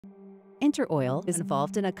InterOil is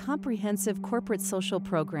involved in a comprehensive corporate social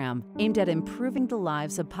program aimed at improving the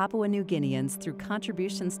lives of Papua New Guineans through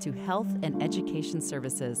contributions to health and education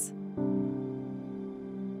services.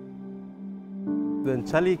 When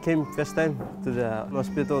Charlie came first time to the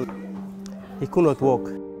hospital, he could not walk.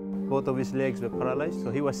 Both of his legs were paralyzed,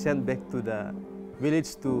 so he was sent back to the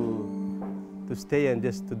village to stay and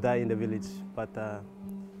just to die in the village. But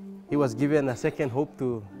he was given a second hope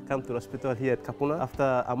to come to the hospital here at Kapuna.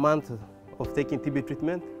 After a month of taking TB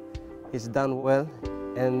treatment, he's done well,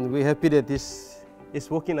 and we're happy that he's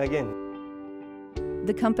walking again.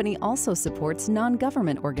 The company also supports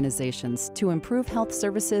non-government organizations to improve health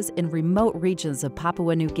services in remote regions of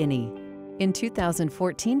Papua New Guinea. In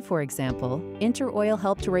 2014, for example, InterOil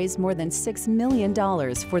helped raise more than $6 million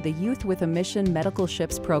for the Youth with a Mission Medical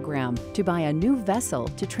Ships program to buy a new vessel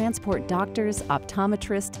to transport doctors,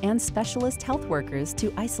 optometrists, and specialist health workers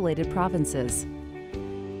to isolated provinces.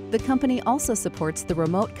 The company also supports the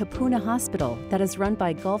remote Kapuna Hospital that is run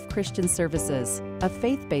by Gulf Christian Services, a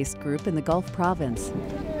faith-based group in the Gulf province.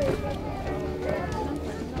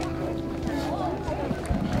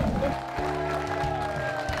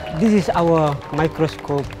 This is our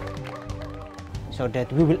microscope so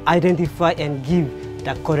that we will identify and give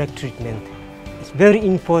the correct treatment. It's very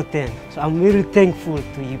important. So I'm very thankful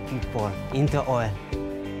to you people, InterOil.